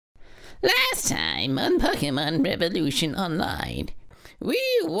time on Pokemon Revolution Online, we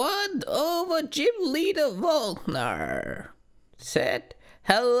won over Gym Leader Volkner. Said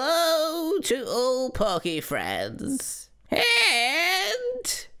hello to all Poke friends.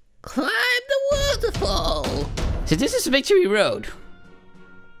 And climb the waterfall. So this is Victory Road.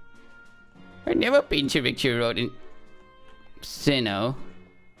 I've never been to Victory Road in Sinnoh.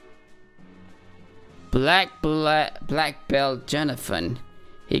 Black Belt Jonathan.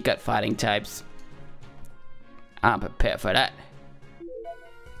 He got fighting types. I'm prepared for that.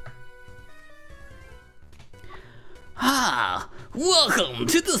 Ah, welcome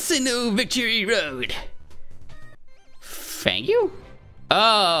to the Sinnoh Victory Road. Thank you.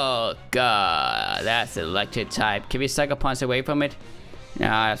 Oh god, that's electric type. Can we sucker punch away from it? No,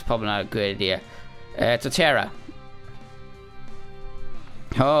 that's probably not a good idea. It's a Terra.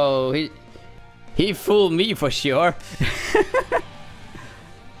 Oh, he fooled me for sure.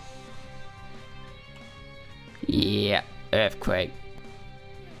 Yeah, earthquake.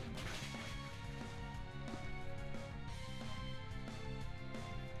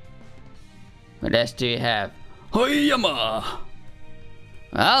 What else do you have? Hoyama!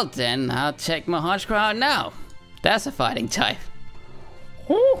 Well then, I'll check my Honchkrow out now. That's a fighting type.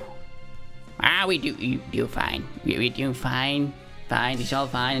 Whew. Ah, we do fine. We do fine. Fine, it's all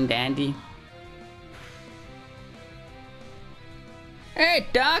fine and dandy. Hey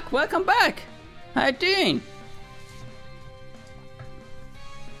Doc, welcome back. How you doing?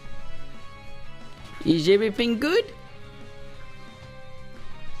 Is everything good?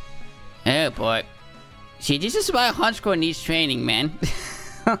 Oh boy. See, this is why Honchkrow needs training, man.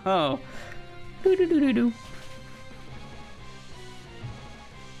 Oh. Do.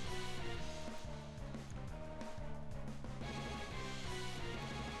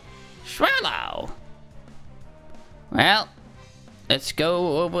 Swallow. Well, let's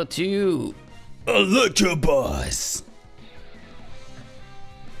go over to Electabuzz.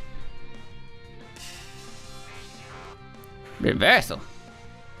 Reversal.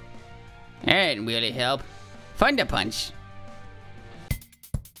 That didn't really help. Thunder Punch.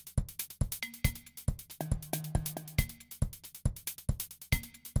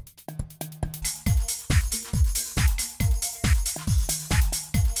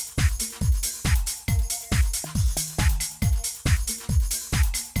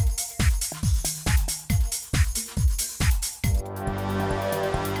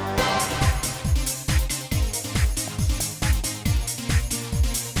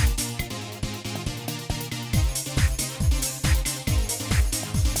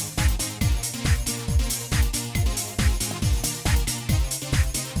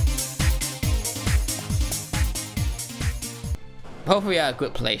 Hopefully we are a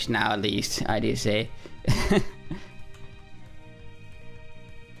good place now, at least, I do say.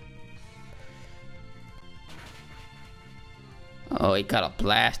 Oh, he got a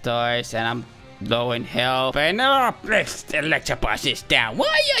Blastoise, and I'm low in health. And Electabuzz is down. Why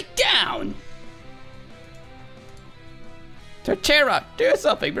are you down? Torterra, do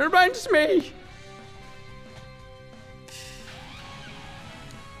something, reminds me.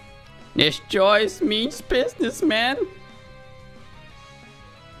 This choice means business, man.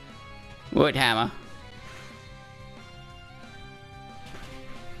 Wood hammer.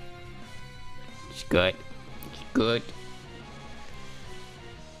 It's good. It's good.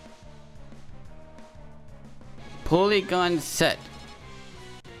 Polygon set.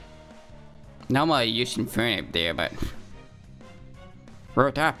 Now I'm gonna use Inferno there, but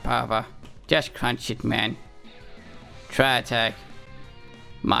Rota Pava. Just crunch it, man. Try attack.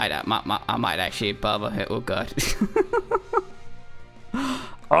 I might actually bubble it. Oh god.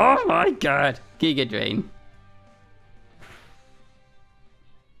 Oh my god. Giga Drain.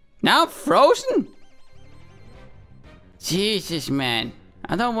 Now frozen? Jesus, man.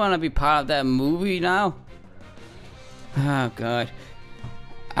 I don't want to be part of that movie now. Oh god.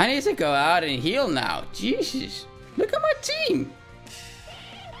 I need to go out and heal now. Jesus. Look at my team.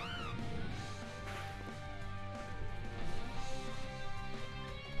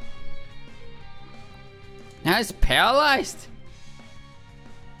 Now it's paralyzed.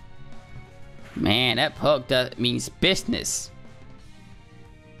 Man, that poke does means business.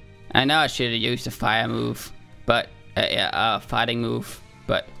 I know I should have used a fire move, but fighting move,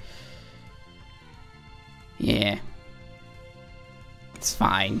 but yeah, it's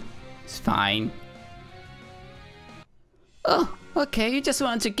fine. It's fine. Oh, okay. You just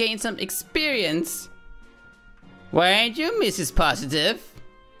wanted to gain some experience, weren't you, Mrs. Positive?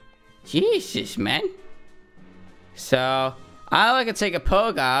 Jesus, man. So I can take a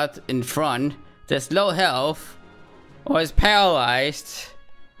poke out in front that's low health, or is paralyzed,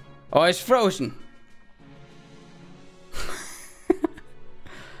 or is frozen.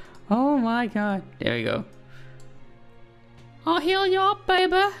 Oh my god. There we go. I'll heal you up,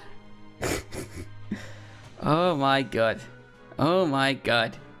 baby. Oh my god. Oh my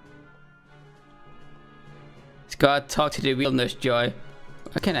god. Let's go talk to the wilderness joy.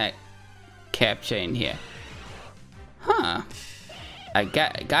 What can I capture in here? Huh. I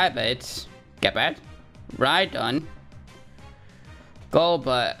got Gabbat. Right on.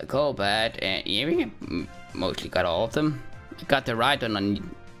 Golbat, and yeah, we mostly got all of them. I got the right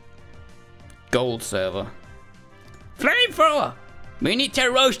on gold server. Flamethrower! We need to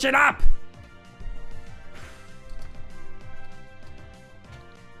roast it up!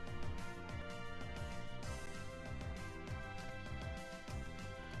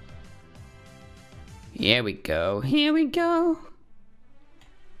 Here we go, here we go.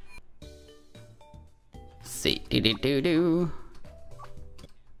 See, do.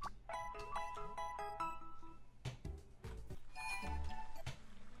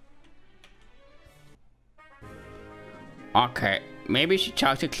 Okay, maybe we should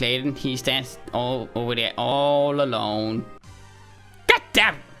talk to Clayton. He stands all over there all alone. God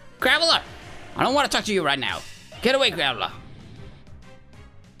damn! Graveler! I don't want to talk to you right now. Get away, Graveler.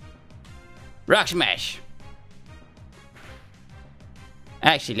 Rock Smash.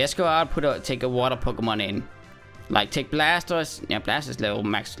 Actually, let's go out and take a water Pokemon in. Like, take Blastoise. Yeah, Blastoise level,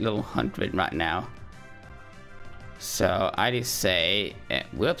 max level 100 right now. So, I just say,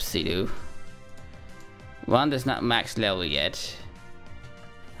 whoopsie-doo. One that's not max level yet.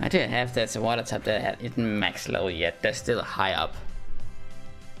 I didn't have that water type that isn't max level yet. That's still high up.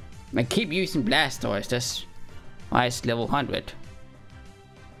 I keep using Blastoise. That's why it's level 100.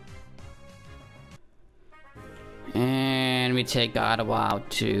 And we take Gardevoir out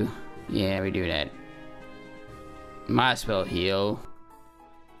too. Yeah, we do that. Might as well heal.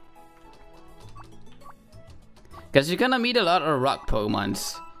 Because you're gonna meet a lot of rock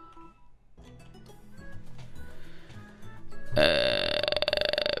Pokemons.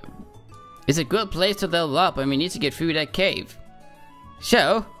 It's a good place to level up and we need to get through that cave.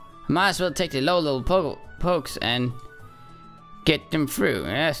 So, might as well take the low level pokes and get them through.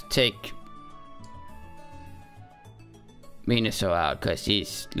 Let's take Venusaur out because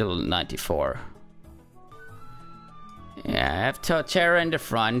he's level 94. Yeah, I have Torterra in the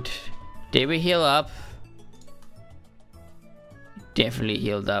front. Did we heal up? Definitely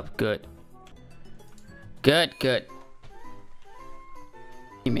healed up. Good. Good.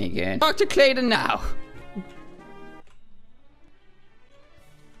 Me again. Talk to Clayton now.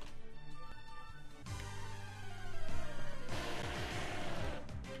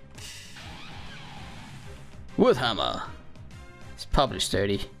 Woodhammer. It's published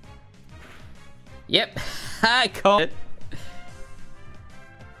 30. Yep, I called it.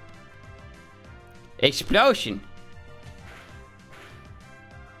 Explosion.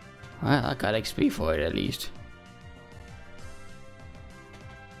 Well, I got XP for it at least.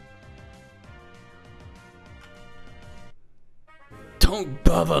 Don't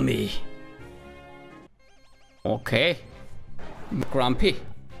bother me. Okay. Grumpy.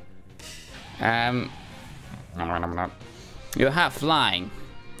 You have flying.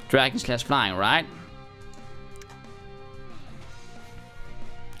 Dragon slash flying, right?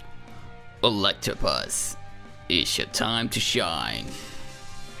 Electabuzz. It's your time to shine.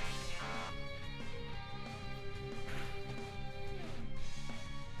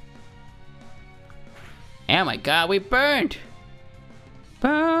 Oh my god, we burned!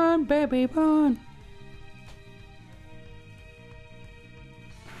 Burn, baby, burn!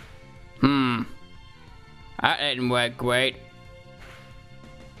 That didn't work great.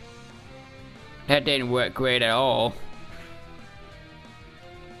 That didn't work great at all.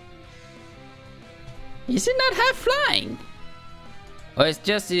 Is it not half flying? Or it's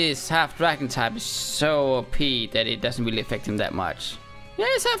just his half dragon type is so OP that it doesn't really affect him that much. Yeah,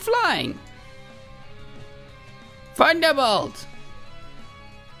 it's half flying. Thunderbolt!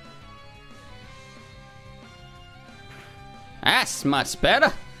 That's much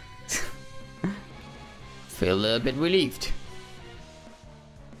better. Feel a little bit relieved.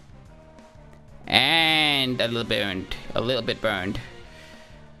 And a little bit burned.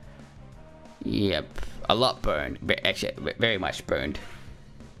 Yep, a lot burned. Actually, very much burned.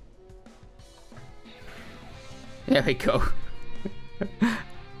 There we go.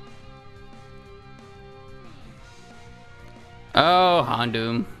 Oh,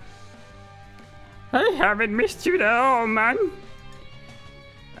 Houndoom. I haven't missed you at all, man.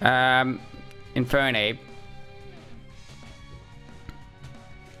 Infernape.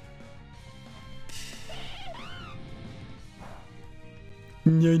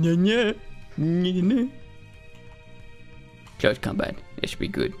 Close combat. It should be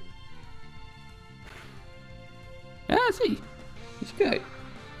good. Ah, see. He's good.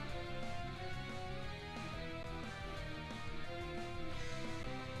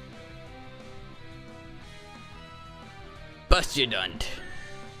 Bustudont.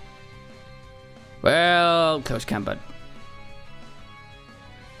 Well, close combat.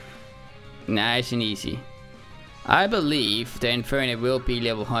 Nice and easy. I believe the Inferno will be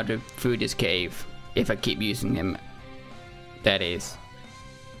level 100 through this cave. If I keep using him. That is.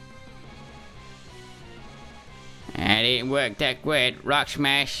 And it didn't work that great. Rock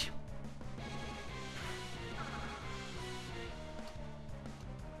smash.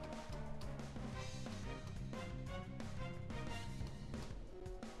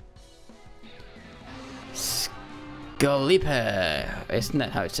 Leaper, isn't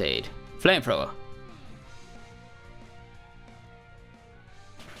that how it's said? Flamethrower.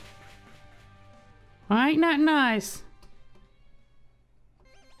 Right, not nice.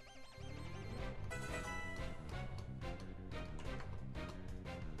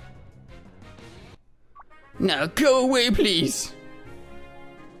 Now go away, please.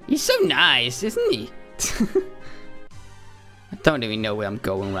 He's so nice, isn't he? I don't even know where I'm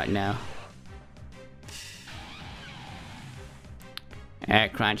going right now.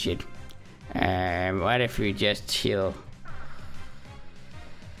 Crunch it. What if we just heal?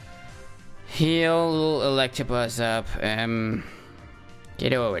 Heal Electabuzz up.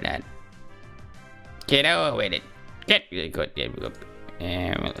 Get over that. Get over with it. Get good. There we go.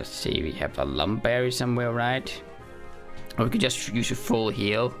 Let's see. We have a Lumberry somewhere, right? Or we could just use a full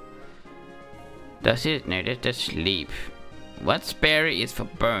heal. Does it? No, that's sleep. What's berry is for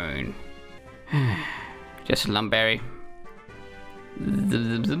burn? Just Lumberry.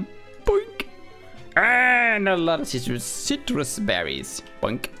 Boink. And a lot of citrus berries.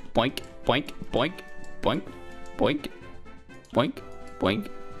 Boink, boink, boink, boink, boink, boink, boink, boink.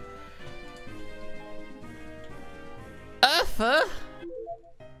 Arthur?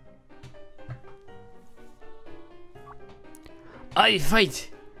 I fight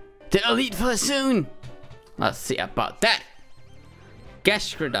the Elite Four soon. Let's see about that.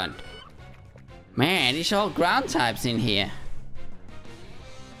 Gastrodon. Man, it's all ground types in here.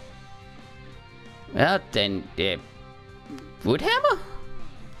 Well then, Woodhammer?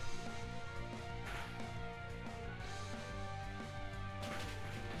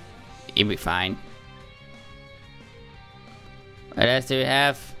 It'll be fine. What else do we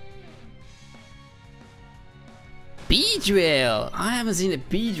have? Beedrill! I haven't seen a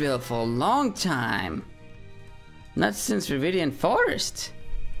Beedrill for a long time. Not since Viridian Forest.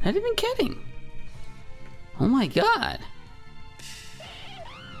 Not even kidding. Oh my god.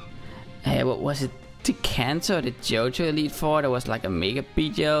 Hey, what was it? The Kanto or the Johto Elite Four? There was like a Mega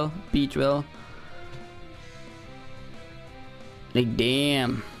Beedrill. Like,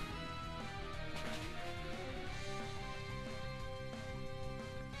 damn.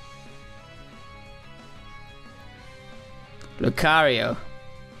 Lucario.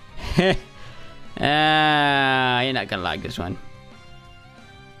 You're not gonna like this one.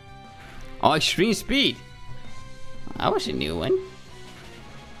 Oh, Extreme Speed. That was a new one.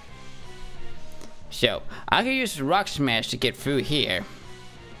 So, I can use Rock Smash to get through here.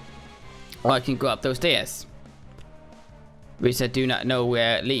 Or I can go up those stairs. Which I do not know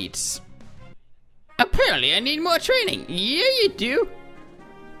where it leads. Apparently I need more training. Yeah, you do.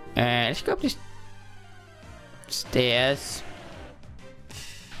 Let's go up these stairs.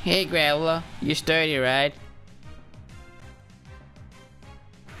 Hey, Graveler. You're sturdy, right?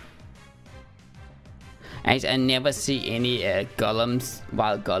 I never see any golems,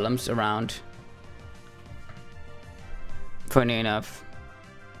 wild golems around. Funny enough.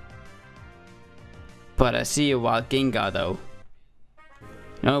 But I see a wild Gengar though.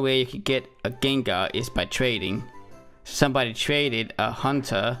 The only way you can get a Gengar is by trading. Somebody traded a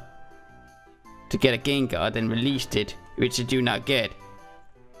hunter to get a Gengar, then released it, which you do not get.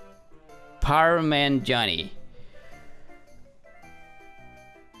 Power Man Johnny.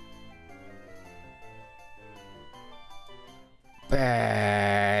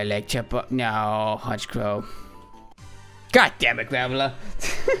 Lecture, but no, Hodgecrow. God damn it, Graveler.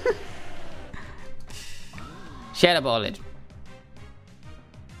 Shadow Ball it.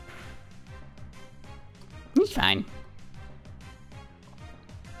 He's fine.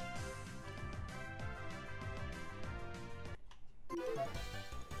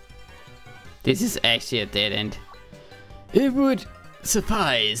 This is actually a dead end. It would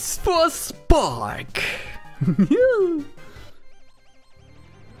suffice for Spark.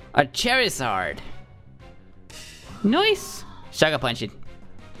 A Charizard. Nice. Sucker Punch it.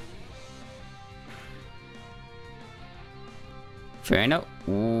 Fair enough.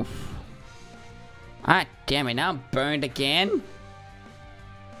 Oof. Ah, damn it, now I'm burned again.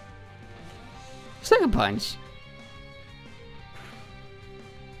 Sucker punch.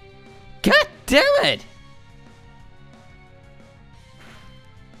 God damn it!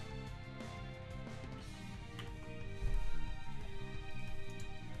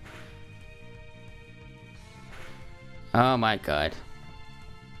 Oh my god.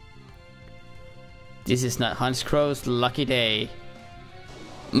 This is not Huntscrow's lucky day.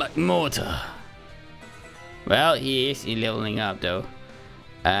 McMortar. Well, he is leveling up though.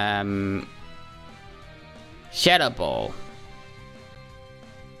 Shadow Ball.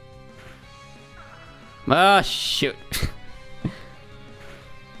 Oh shoot.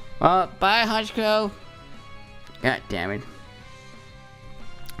 Well, bye Huntscrow. God damn it.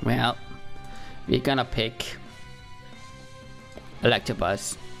 Well, we're gonna pick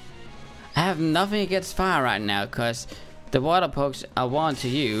Electabuzz. I have nothing against fire right now because the water pokes I want to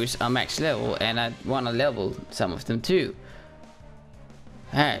use are max level and I want to level some of them too.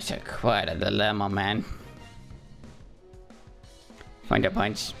 That's quite a dilemma, man. Find a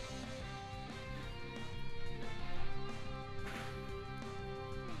punch.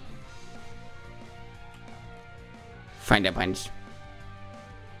 Find a punch.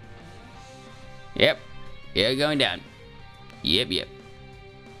 Yep, you're going down. Yep.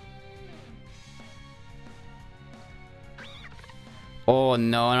 Oh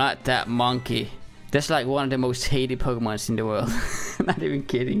no, not that monkey. That's like one of the most hated Pokemons in the world. Not even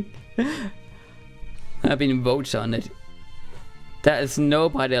kidding. I've been votes on it. That is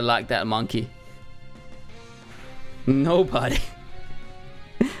nobody like that monkey. Nobody.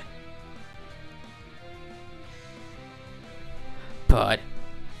 But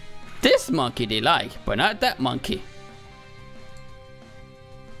this monkey they like, but not that monkey.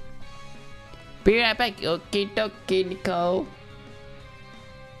 Be right back, okie dokie, Nicole.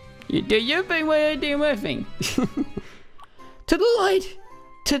 You do your thing while I do my thing. To the light,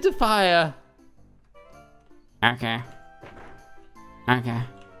 to the fire. Okay.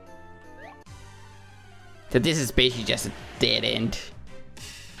 So this is basically just a dead end.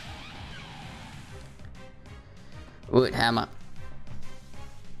 Wood hammer.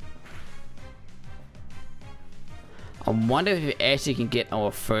 I wonder if we actually can get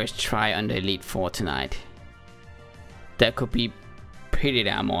our first try on the Elite Four tonight. That could be pretty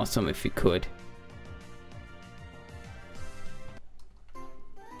damn awesome if we could.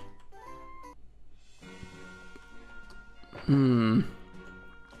 Ooh,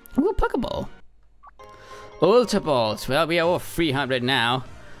 Pokeball. Ultra Balls. Well, we are over 300 now.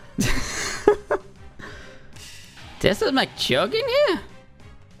 There's a McChug in here?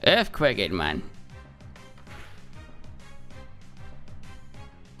 Earthquake it, man.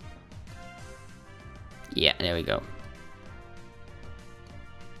 Yeah, there we go.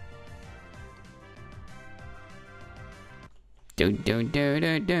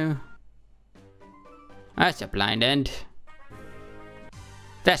 Do. That's a blind end.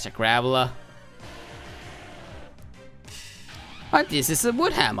 That's a Graveler. What? This is a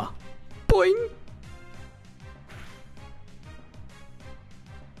wood hammer. Boing.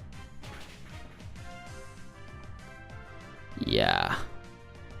 Yeah.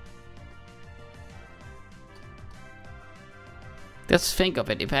 Just think of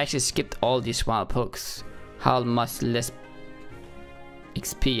it, if I actually skipped all these wild pokes, how much less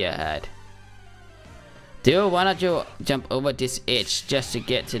XP I had. Dude, why don't you jump over this edge just to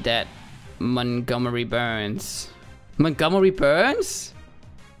get to that Montgomery Burns? Montgomery Burns?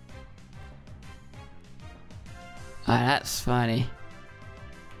 Oh, that's funny.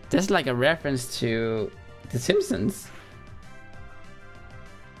 That's like a reference to The Simpsons.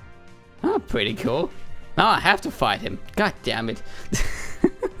 Oh, pretty cool. Now I have to fight him. God damn it.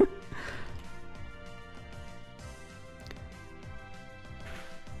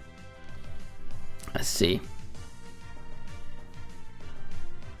 Let's see.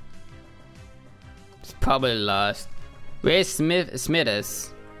 It's probably lost. Where's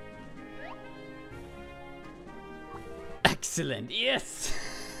Smithers? Excellent. Yes.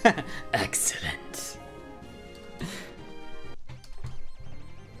 Excellent.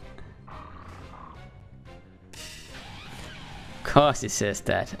 Of course he says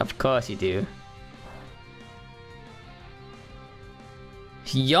that. Of course you do.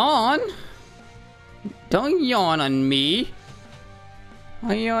 Yawn? Don't yawn on me.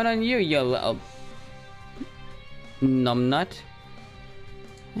 I yawn on you, you little numbnut.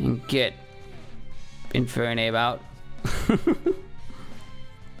 And get Infernape about.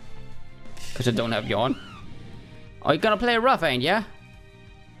 Cause I don't have yawn. Oh, you gonna play rough, ain't ya?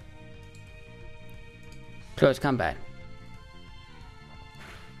 Close combat.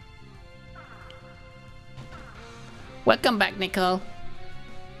 Welcome back, Nicole.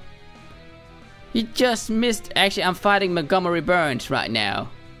 You just missed. Actually, I'm fighting Montgomery Burns right now.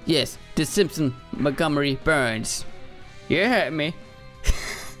 Yes, the Simpson Montgomery Burns. You heard me.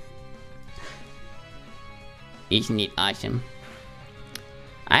 Isn't it awesome?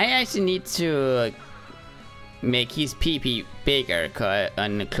 I actually need to make his PP bigger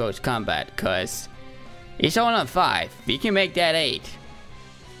on close combat, cause it's only on 5. We can make that 8.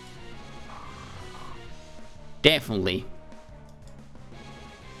 Definitely.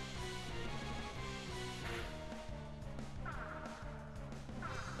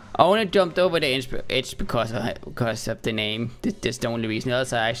 I only jumped over the edge because of the name. That's the only reason.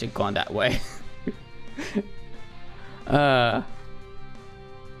 Else I actually gone that way.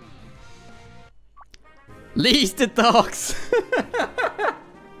 Leash the dogs.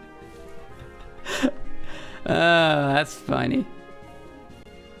 That's funny.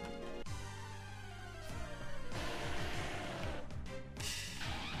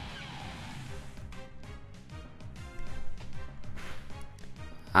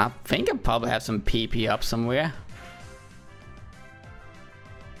 I think I probably have some PP up somewhere.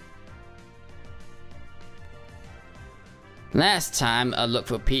 Last time I looked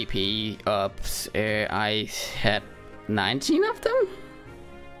for PP ups, I had 19 of them.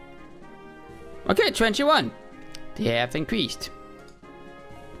 Okay, 21. They have increased.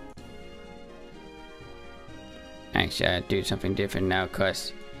 Actually, I do something different now,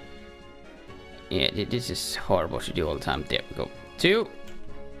 cause yeah, this is horrible to do all the time. There we go. 2.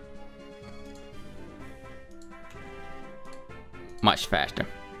 Much faster.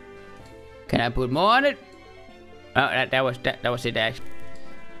 Can I put more on it? Oh, that was it. Actually,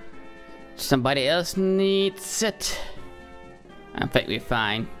 somebody else needs it. I think we're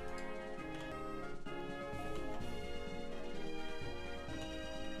fine.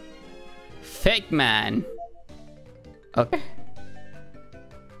 Fake man. Okay.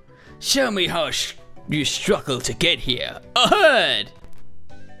 Show me how you struggle to get here. Ahead.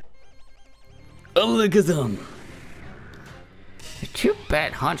 Look at them. Too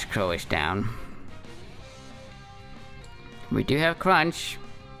bad Hunchcrow is down. We do have Crunch.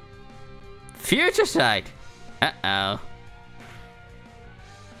 Future Sight. Uh-oh.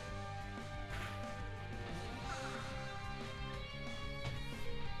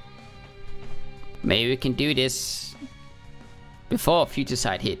 Maybe we can do this before Future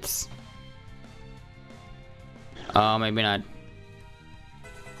Sight hits. Oh, maybe not.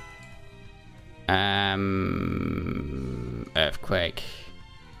 Earthquake.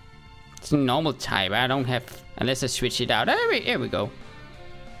 It's a normal type. I don't have, unless I switch it out. Here we go.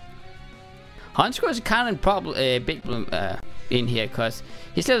 Hunchcrow is kind of big in here because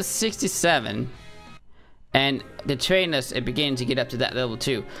he's level 67, and the trainers are beginning to get up to that level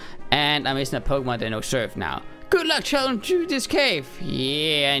too. And I'm missing a Pokemon that knows Surf now. Good luck traveling through this cave.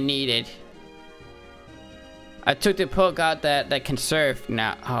 Yeah, I need it. I took the Poke out that can surf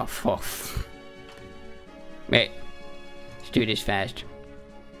now. Oh, fuck. Wait. Let's do this fast.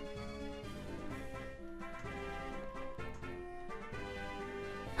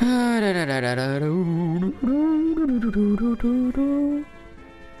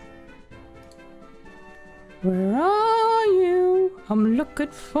 Where are you? I'm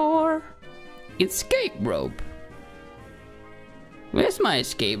looking for escape rope. Where's my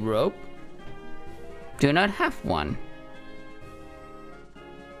escape rope? Do not have one.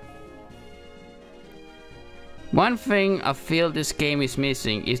 One thing I feel this game is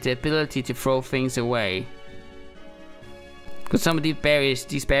missing is the ability to throw things away. Because some of these berries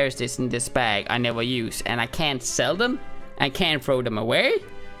that's in this bag I never use, and I can't sell them, I can't throw them away.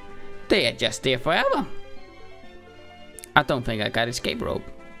 They are just there forever. I don't think I got escape rope.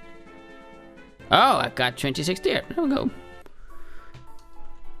 Oh, I got 26 there. There we go.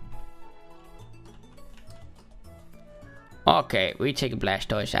 Okay, we take a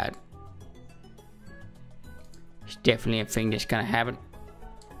Blastoise out. It's definitely a thing that's gonna happen.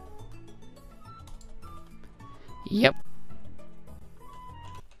 Yep.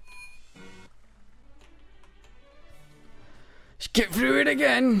 Let's get through it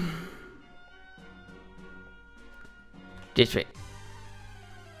again. This way.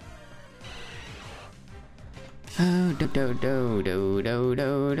 Oh, do.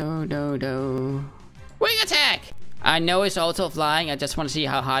 Wing attack! I know it's also flying, I just want to see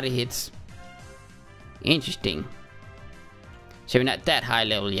how hard it hits. Interesting. So we're not that high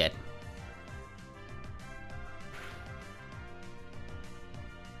level yet.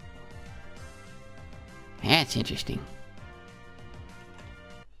 That's interesting.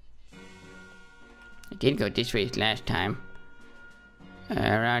 I did go this way last time.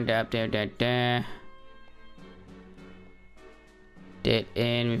 Around up there. Dead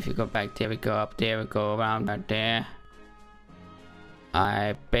end. If you go back there, we go up there, we go around right there.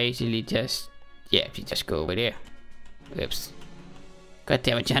 I basically just... Yeah, if you just go over there. Oops. God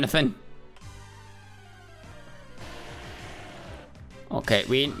damn it, Jonathan. Okay,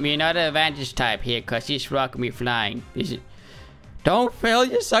 we're not an advantage type here, cause he's rocking me flying. This is... Don't fail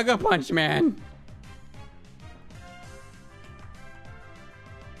your sucker punch, man.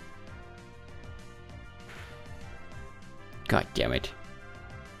 God damn it.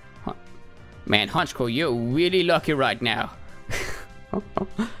 Man, Hunchko, you're really lucky right now.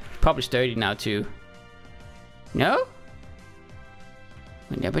 Probably sturdy now too. No?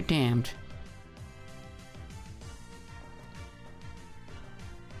 We're never damned.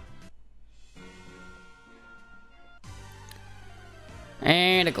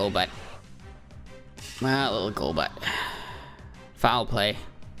 And a goal butt. Well, a little goal butt. Foul play.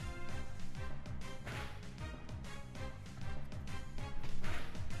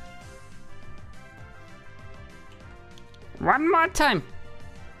 One more time.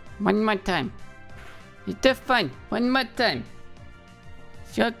 One more time. You did fine. One more time.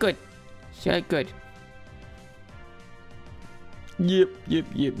 So good. So good. Yep.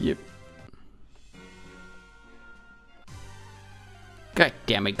 God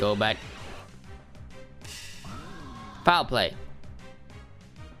damn it, go back. Foul play.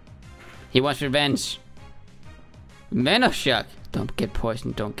 He wants revenge. Venom shock. Don't get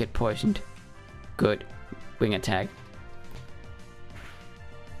poisoned. Don't get poisoned. Good. Wing attack.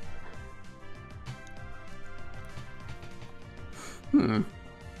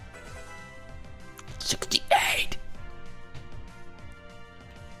 68.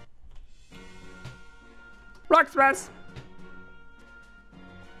 Rock smash.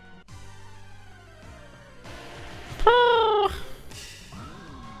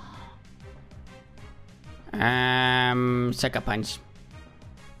 Sucker punch.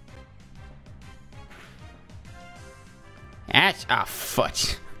 That's a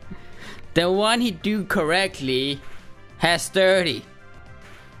foot. The one he do correctly has 30.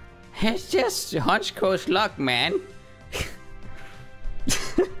 It's just Hunchko's luck, man.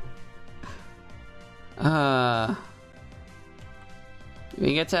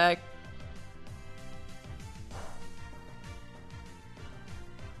 Wing attack.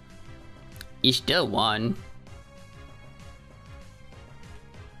 He still won.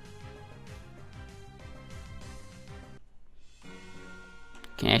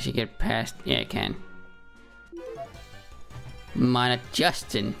 Can I actually get past? Yeah, I can. Minor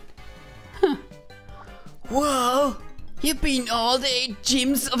Justin. Huh. Whoa! You've been all the 8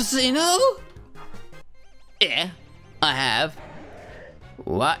 gyms of Sinnoh? Yeah, I have.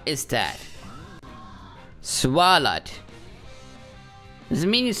 What is that? Swallowed. Does it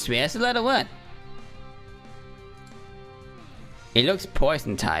mean you swears a lot or what? It looks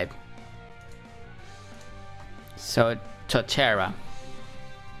poison type. So, Torterra.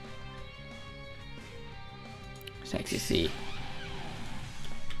 Sexy C.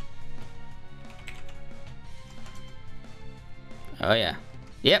 Oh yeah.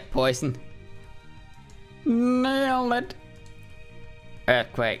 Yep, poison. Nail it.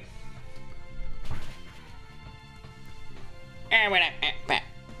 Earthquake.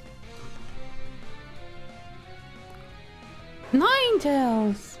 Nine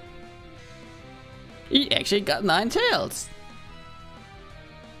tails. He actually got 9 tails.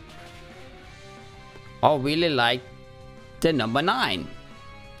 I really like the number 9.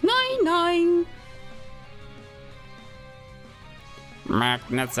 9.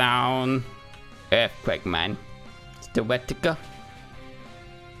 Magnet Zone. Earthquake, man. Still wet to go.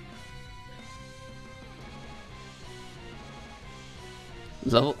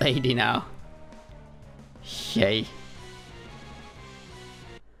 Level 80 now. Yay.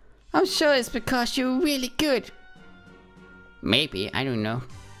 I'm sure it's because you're really good. Maybe, I don't know.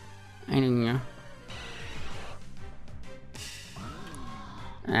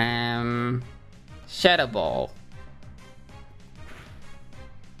 Shadow Ball.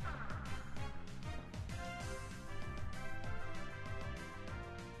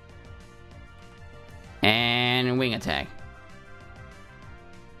 And wing attack.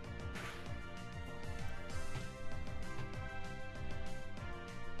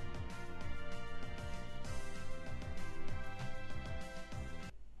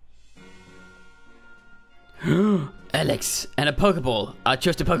 Alex, and a Pokeball. I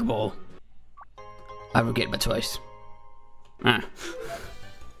chose the Pokeball. I regret my choice.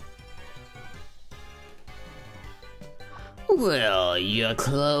 Well, you're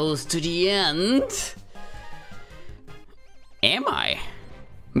close to the end. Am I?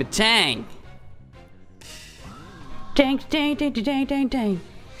 Matang. Dang, dang, dang, dang, dang, dang.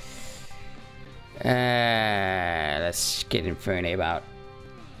 Let's get Infernape out.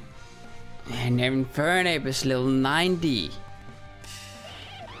 And Infernape is level 90.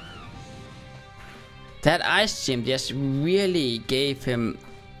 That Ice Gym just really gave him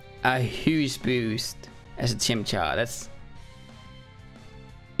a huge boost as a Chimchar.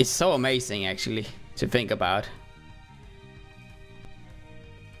 It's so amazing actually to think about.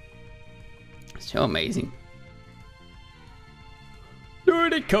 So amazing.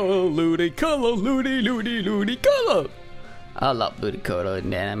 Ludicolo, Ludicolo, Ludi, Ludi, Ludicolo. I love Ludicolo in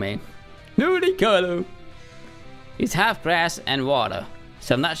the anime. Ludicolo. It's half grass and water,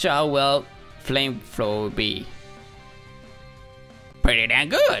 so I'm not sure how well Flamethrower will be. Pretty damn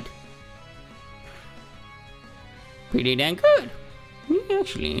good. Pretty damn good. Yeah,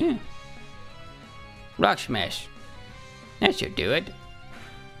 actually, yeah. Rock Smash. That should do it.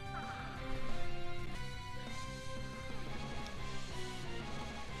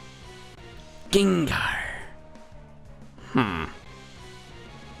 Gengar.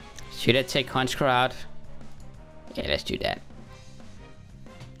 Should I take Honchkrow out? Yeah, let's do that.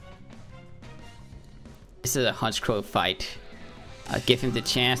 This is a Honchkrow fight. I'll give him the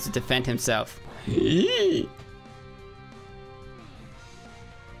chance to defend himself.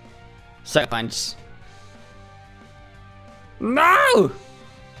 Sucker Punch. No!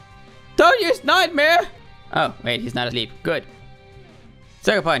 Don't use Nightmare! Oh, wait, he's not asleep. Good.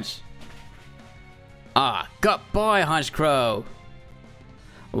 Sucker Punch. Ah, good boy, Honchkrow.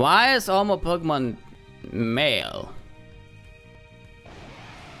 Why is all my Pokemon male?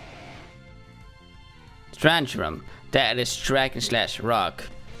 Tantrum. That is Dragon slash Rock.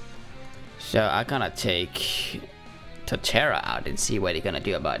 So I'm gonna take Torterra out and see what they're gonna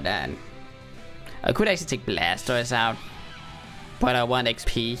do about that. I could actually take Blastoise out, but I want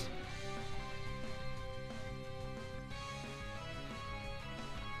XP.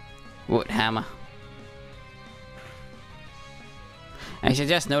 Wood Hammer. I should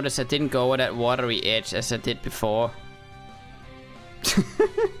just notice I didn't go over that watery edge as I did before.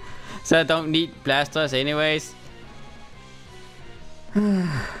 So I don't need Blastoise anyways.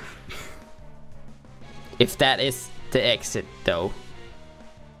 If that is the exit though.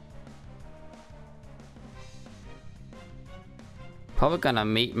 Probably gonna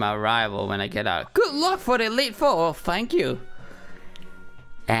meet my rival when I get out. Good luck for the Elite Four, thank you.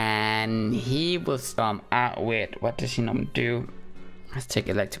 And he will storm out with, what does he normally do? Let's take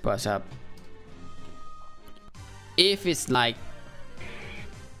Electabuzz up. If it's like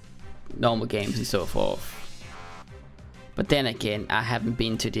normal games and so forth. But then again, I haven't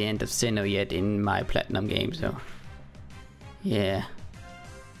been to the end of Sinnoh yet in my Platinum game, so yeah.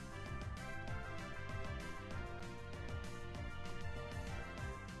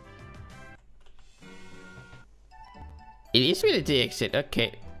 It is really the exit,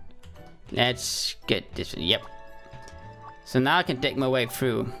 okay. Let's get this one, yep. So now I can dig my way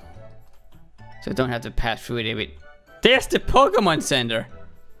through. So I don't have to pass through it. There's the Pokemon Center!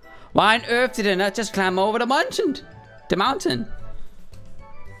 Why on earth did I not just climb over the mountain?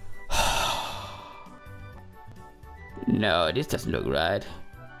 No, this doesn't look right.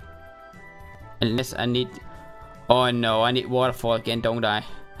 Unless I need... Oh no, I need Waterfall again, don't I?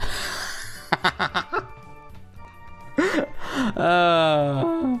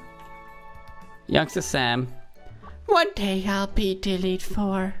 Youngster Sam. One day I'll be the Elite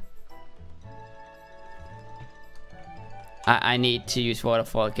Four. I need to use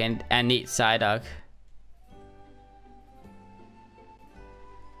Waterfall again. I need Psyduck.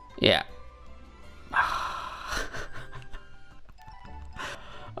 Yeah.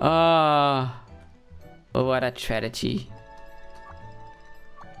 Oh, what a tragedy.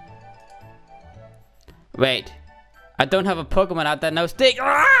 Wait. I don't have a Pokemon out there, no stick.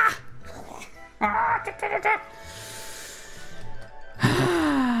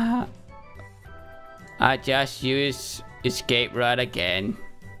 I just use Escape Rod again.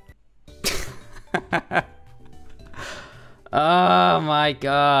 Oh my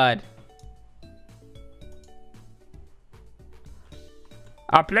god.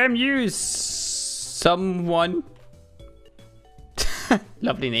 I blame you, someone.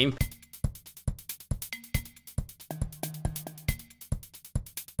 Lovely name.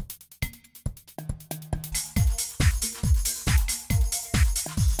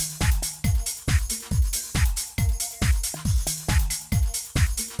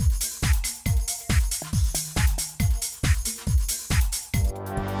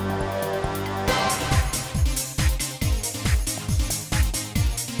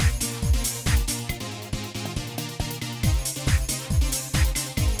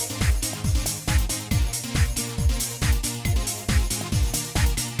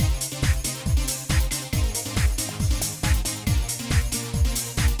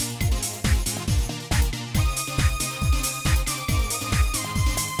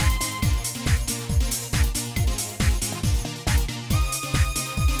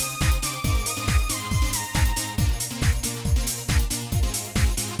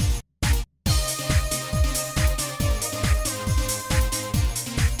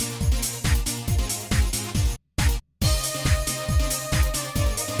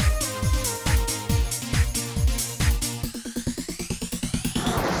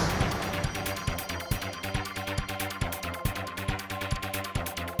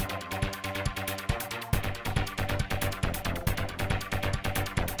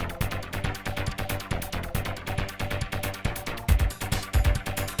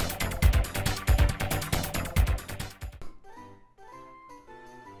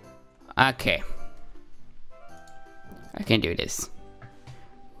 Okay. I can do this.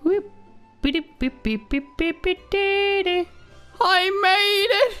 Whoop. I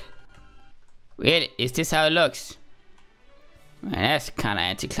made it! Really? Is this how it looks? Man, that's kinda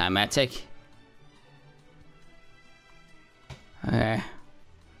anticlimactic. Okay.